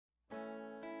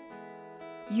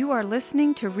You are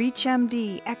listening to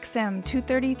ReachMD XM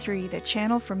 233, the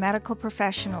channel for medical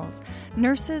professionals.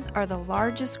 Nurses are the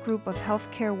largest group of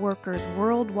healthcare workers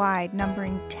worldwide,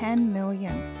 numbering 10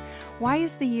 million. Why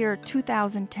is the year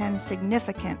 2010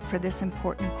 significant for this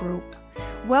important group?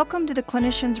 Welcome to the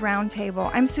Clinicians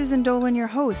Roundtable. I'm Susan Dolan, your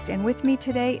host, and with me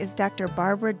today is Dr.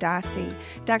 Barbara Dossi.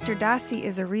 Dr. Dossi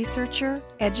is a researcher,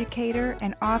 educator,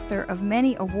 and author of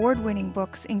many award-winning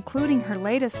books, including her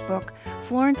latest book,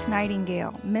 Florence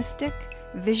Nightingale, Mystic,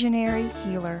 Visionary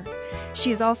Healer.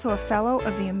 She is also a fellow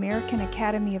of the American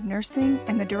Academy of Nursing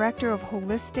and the director of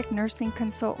Holistic Nursing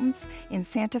Consultants in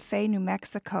Santa Fe, New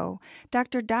Mexico.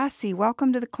 Dr. Dossi,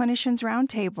 welcome to the Clinicians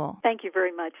Roundtable. Thank you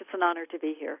very much. It's an honor to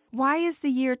be here. Why is the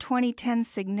year 2010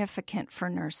 significant for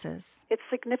nurses? It's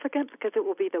significant because it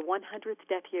will be the 100th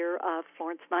death year of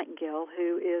Florence Nightingale,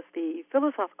 who is the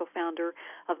philosophical founder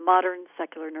of modern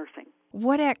secular nursing.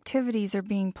 What activities are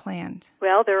being planned?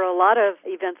 Well, there are a lot of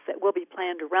events that will be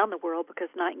planned around the world because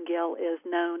Nightingale is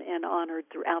known and honored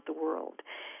throughout the world.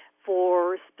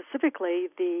 For specifically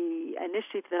the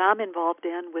initiative that I'm involved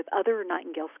in with other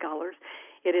Nightingale scholars,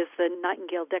 it is the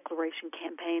Nightingale Declaration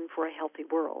Campaign for a Healthy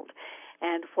World.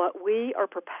 And what we are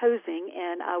proposing,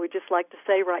 and I would just like to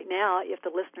say right now, if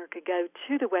the listener could go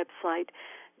to the website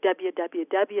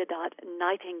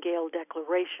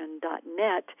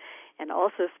www.nightingaledeclaration.net and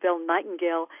also spell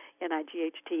Nightingale,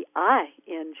 Nightingale,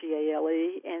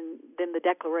 and then the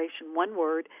declaration, one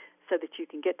word, so that you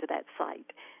can get to that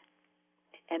site.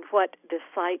 And what this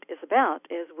site is about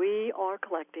is we are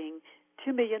collecting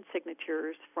 2 million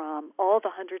signatures from all the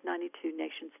 192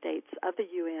 nation states of the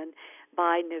UN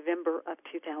by November of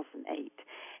 2008.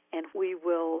 And we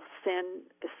will send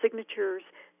the signatures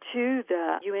to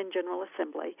the UN General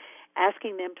Assembly,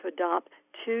 asking them to adopt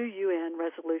 2 UN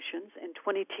resolutions. And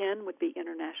 2010 would be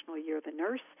International Year of the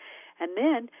Nurse, and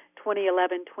then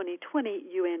 2011-2020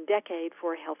 UN Decade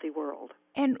for a Healthy World.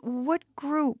 And what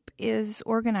group is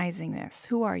organizing this?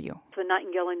 Who are you? The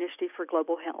Nightingale Initiative for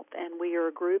Global Health, and we are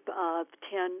a group of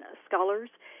 10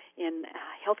 scholars in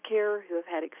healthcare who have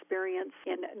had experience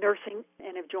in nursing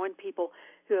and have joined people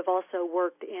who have also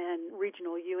worked in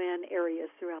regional UN areas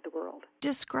throughout the world.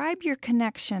 Describe your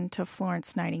connection to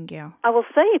Florence Nightingale. I will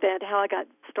say that how I got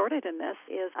started in this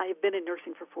is I have been in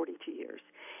nursing for 42 years.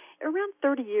 Around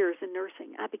 30 years in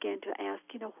nursing, I began to ask,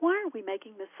 why are we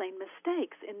making the same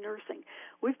mistakes in nursing?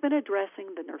 We've been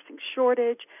addressing the nursing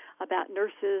shortage, about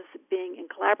nurses being in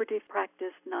collaborative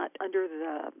practice, not under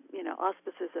the,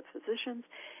 auspices of physicians,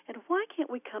 and why can't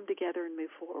we come together and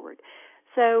move forward?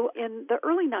 So in the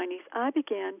early 90s, I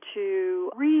began to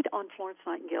read on Florence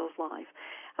Nightingale's life.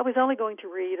 I was only going to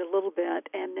read a little bit,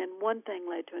 and then one thing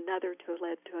led to another,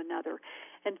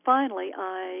 And finally,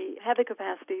 I had the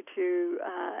capacity to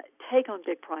take on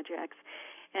big projects,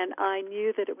 and I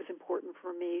knew that it was important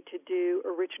for me to do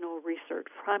original research,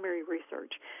 primary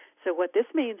research. So what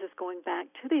this means is going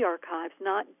back to the archives,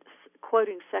 not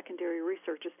quoting secondary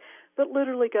researches, but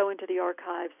literally go into the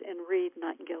archives and read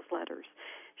Nightingale's letters.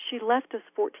 She left us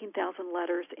 14,000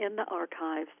 letters in the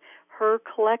archives. Her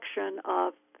collection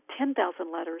of 10,000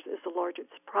 letters is the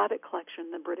largest private collection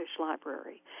in the British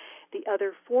Library. The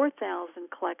other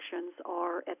 4,000 collections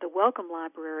are at the Wellcome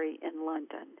Library in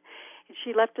London. And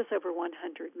she left us over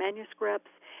 100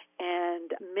 manuscripts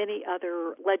and many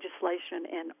other legislation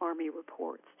and Army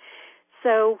reports.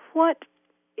 So what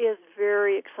is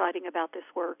very exciting about this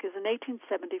work is in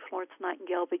 1870, Florence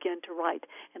Nightingale began to write.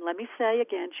 And let me say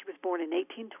again, she was born in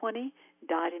 1820,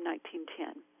 died in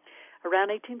 1910. Around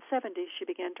 1870, she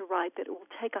began to write that it will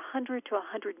take 100 to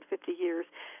 150 years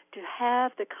to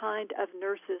have the kind of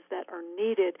nurses that are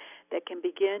needed that can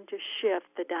begin to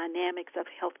shift the dynamics of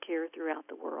healthcare throughout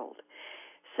the world.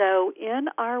 So in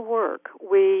our work,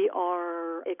 we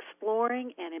are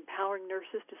exploring and empowering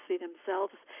nurses to see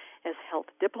themselves as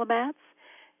health diplomats,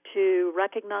 to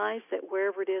recognize that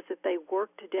wherever it is that they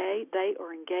work today, they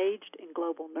are engaged in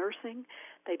global nursing.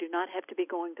 They do not have to be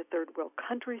going to third world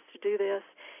countries to do this.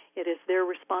 It is their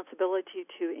responsibility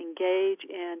to engage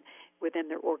within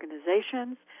their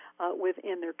organizations,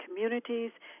 within their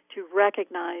communities, to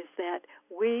recognize that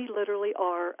we literally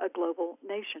are a global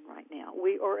nation right now.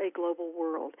 We are a global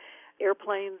world.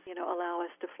 Airplanes, allow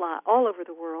us to fly all over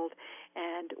the world,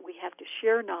 and we have to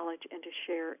share knowledge and to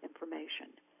share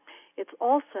information. It's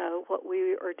also what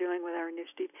we are doing with our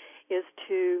initiative is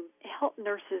to help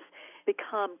nurses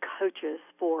become coaches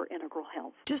for integral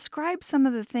health. Describe some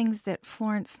of the things that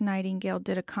Florence Nightingale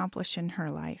did accomplish in her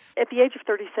life. At the age of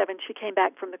 37, she came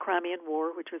back from the Crimean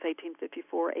War, which was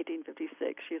 1854,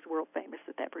 1856. She was world famous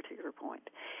at that particular point.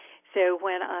 So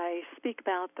when I speak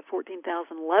about the 14,000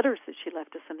 letters that she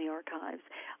left us in the archives,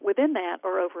 within that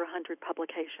are over 100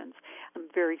 publications.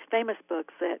 Very famous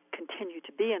books that continue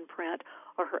to be in print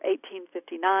are her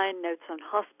 1859 Notes on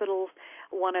Hospitals.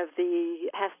 One of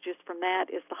the passages from that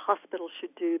is the hospital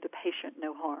should do the patient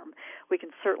no harm. We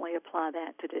can certainly apply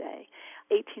that to today.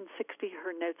 1860,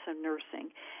 her Notes on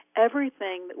Nursing.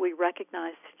 Everything that we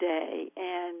recognize today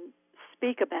and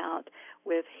speak about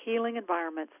with healing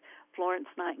environments, Florence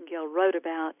Nightingale wrote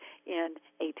about in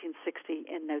 1860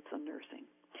 in Notes on Nursing.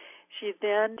 She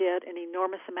then did an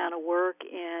enormous amount of work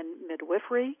in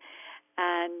midwifery,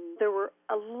 and there were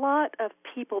a lot of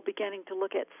people beginning to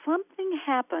look at something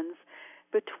happens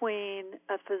between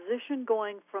a physician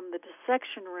going from the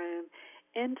dissection room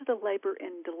into the labor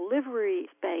and delivery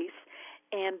space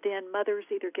and then mothers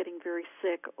either getting very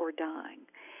sick or dying.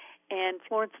 And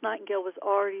Florence Nightingale was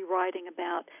already writing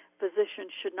about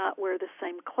physicians should not wear the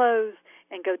same clothes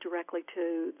and go directly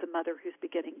to the mother who's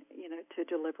beginning, to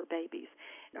deliver babies.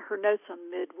 Her notes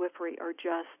on midwifery are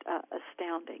just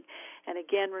astounding. And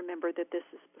again, remember that this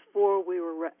is before we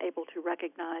were able to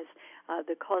recognize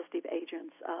the causative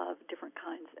agents of different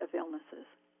kinds of illnesses.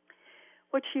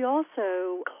 What she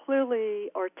also clearly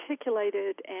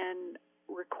articulated and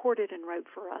recorded and wrote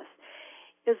for us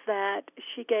is that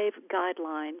she gave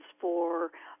guidelines for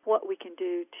what we can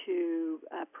do to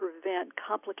prevent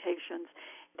complications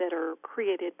that are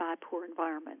created by poor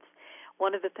environments.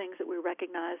 One of the things that we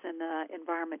recognize in the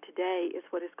environment today is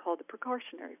what is called the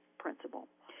precautionary principle.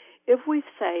 If we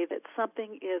say that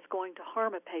something is going to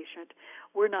harm a patient,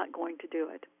 we're not going to do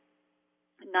it.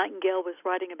 Nightingale was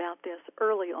writing about this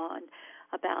early on,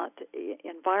 about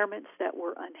environments that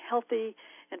were unhealthy.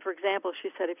 And for example, she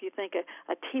said, if you think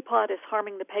a teapot is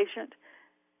harming the patient,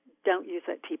 don't use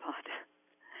that teapot.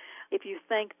 If you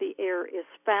think the air is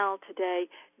foul today,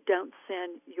 don't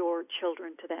send your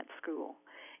children to that school.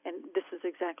 And this is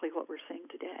exactly what we're seeing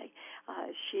today.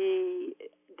 She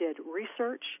did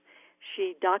research.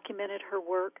 She documented her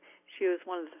work. She was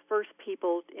one of the first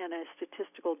people in a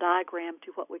statistical diagram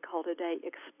to what we call today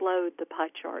explode the pie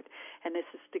chart. And this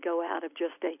is to go out of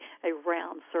just a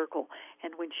round circle.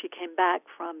 And when she came back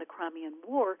from the Crimean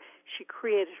War, she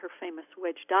created her famous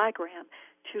wedge diagram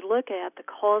to look at the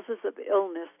causes of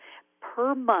illness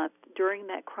per month during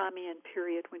that Crimean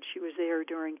period when she was there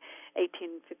during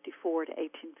 1854 to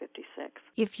 1856.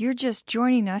 If you're just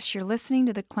joining us, you're listening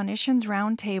to the Clinicians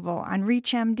Roundtable on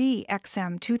ReachMD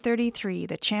XM 233,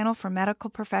 the channel for medical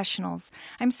professionals.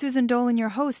 I'm Susan Dolan, your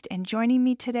host, and joining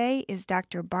me today is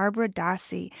Dr. Barbara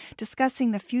Dossi, discussing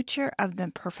the future of the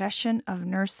profession of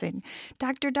nursing.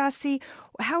 Dr. Dossi,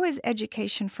 how is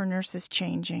education for nurses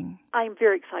changing? I'm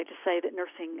very excited to say that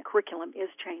nursing curriculum is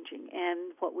changing,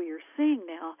 and what we are seeing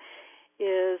now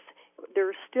is there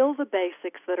are still the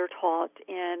basics that are taught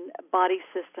in body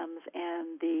systems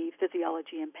and the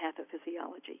physiology and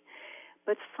pathophysiology.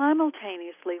 But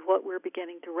simultaneously, what we're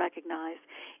beginning to recognize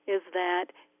is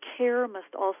that care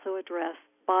must also address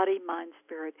body, mind,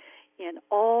 spirit in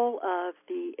all of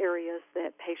the areas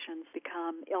that patients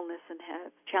become illness and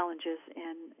have challenges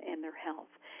in their health.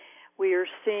 We are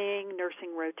seeing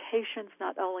nursing rotations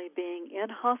not only being in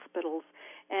hospitals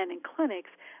and in clinics,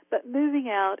 but moving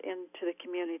out into the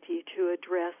community to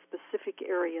address specific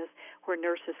areas where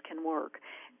nurses can work.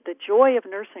 The joy of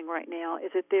nursing right now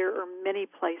is that there are many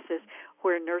places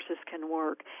where nurses can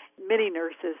work. Many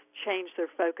nurses change their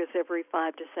focus every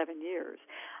 5 to 7 years.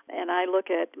 And I look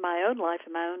at my own life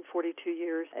and my own 42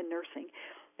 years in nursing.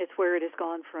 It's where it has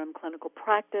gone from clinical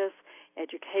practice,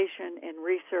 education, and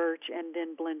research, and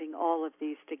then blending all of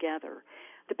these together.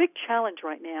 The big challenge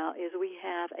right now is we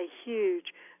have a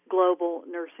huge global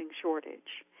nursing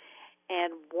shortage.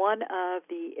 And one of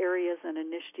the areas and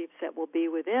initiatives that will be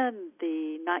within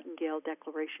the Nightingale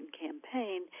Declaration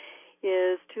campaign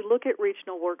is to look at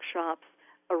regional workshops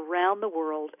around the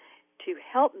world to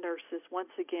help nurses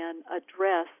once again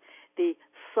address the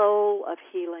soul of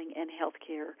healing and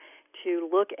healthcare, to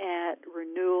look at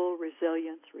renewal,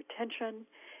 resilience, retention,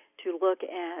 to look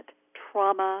at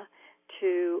trauma,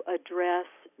 to address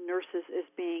nurses as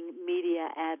being media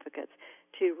advocates,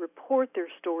 to report their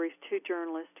stories to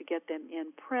journalists, to get them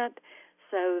in print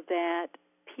so that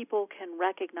people can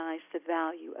recognize the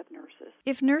value of nurses.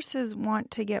 If nurses want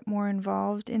to get more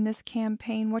involved in this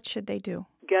campaign, what should they do?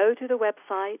 Go to the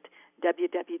website,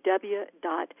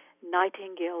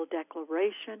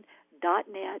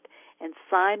 www.nightingaledeclaration.net, and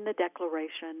sign the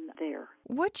declaration there.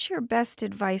 What's your best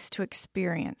advice to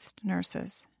experienced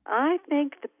nurses? I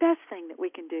think the best thing that we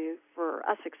can do for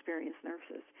us experienced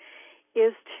nurses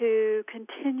is to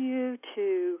continue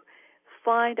to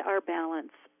find our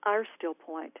balance, our still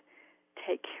point,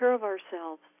 take care of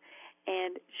ourselves,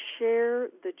 and share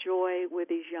the joy with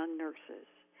these young nurses.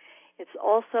 It's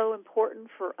also important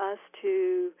for us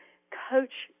to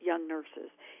coach young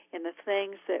nurses in the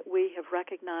things that we have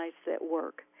recognized that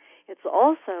work. It's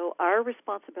also our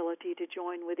responsibility to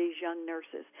join with these young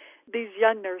nurses. These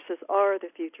young nurses are the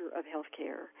future of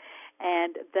healthcare,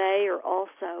 and they are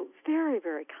also very,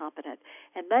 very competent,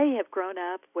 and they have grown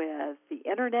up with the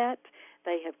Internet.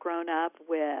 They have grown up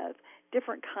with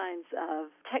different kinds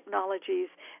of technologies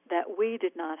that we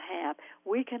did not have.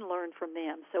 We can learn from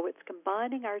them. So it's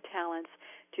combining our talents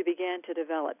to begin to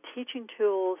develop teaching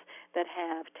tools that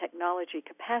have technology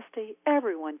capacity.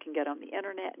 Everyone can get on the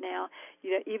Internet now.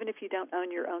 Even if you don't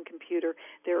own your own computer,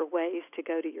 there are ways to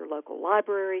go to your local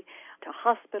library, to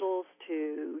hospitals,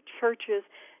 to churches,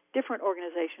 different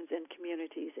organizations and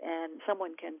communities, and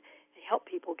someone can help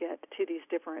people get to these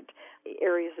different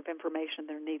areas of information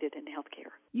that are needed in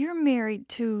healthcare. You're married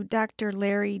to Dr.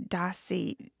 Larry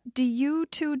Dossey. Do you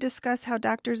two discuss how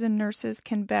doctors and nurses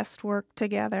can best work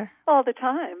together? All the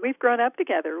time. We've grown up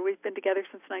together. We've been together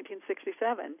since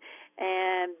 1967,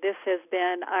 and this has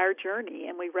been our journey,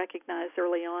 and we recognized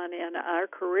early on in our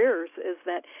careers is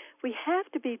that we have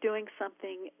to be doing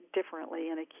something differently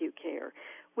in acute care.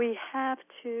 We have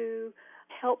to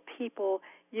help people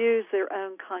use their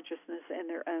own consciousness in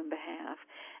their own behalf.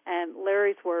 And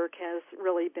Larry's work has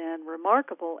really been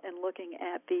remarkable in looking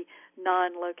at the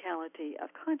non-locality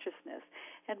of consciousness.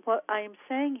 And what I am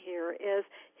saying here is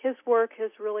his work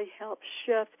has really helped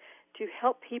shift to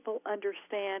help people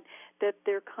understand that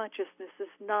their consciousness is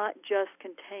not just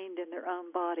contained in their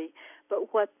own body,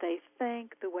 but what they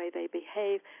think, the way they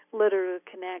behave, literally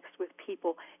connects with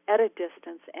people at a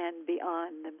distance and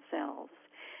beyond themselves.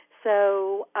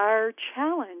 So our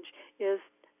challenge is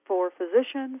for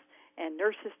physicians and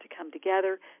nurses to come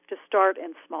together, to start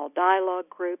in small dialogue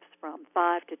groups from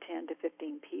 5 to 10 to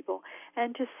 15 people,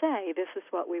 and to say, this is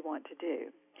what we want to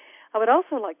do. I would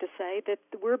also like to say that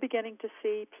we're beginning to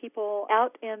see people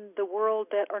out in the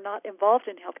world that are not involved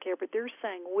in healthcare, but they're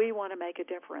saying, we want to make a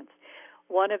difference.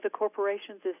 One of the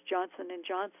corporations is Johnson &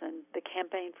 Johnson, the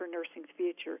Campaign for Nursing's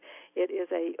Future. It is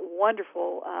a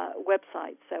wonderful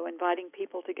website, so inviting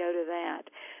people to go to that.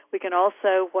 We can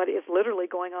also, what is literally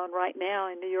going on right now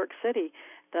in New York City,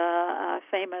 the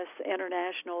famous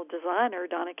international designer,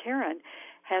 Donna Karan,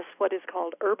 has what is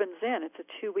called Urban Zen. It's a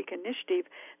 2-week initiative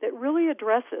that really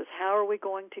addresses how are we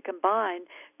going to combine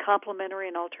complementary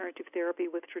and alternative therapy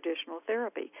with traditional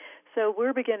therapy. So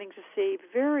we're beginning to see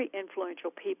very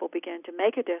influential people begin to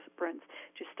make a difference,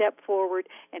 to step forward,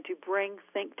 and to bring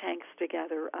think tanks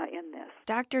together in this.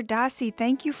 Dr. Dossey,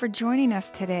 thank you for joining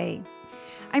us today.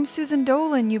 I'm Susan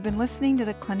Dolan. You've been listening to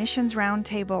the Clinicians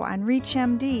Roundtable on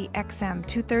ReachMD XM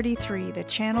 233, the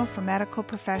channel for medical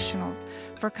professionals.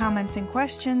 For comments and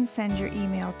questions, send your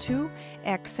email to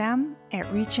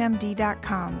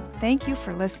xm@reachmd.com. Thank you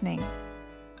for listening.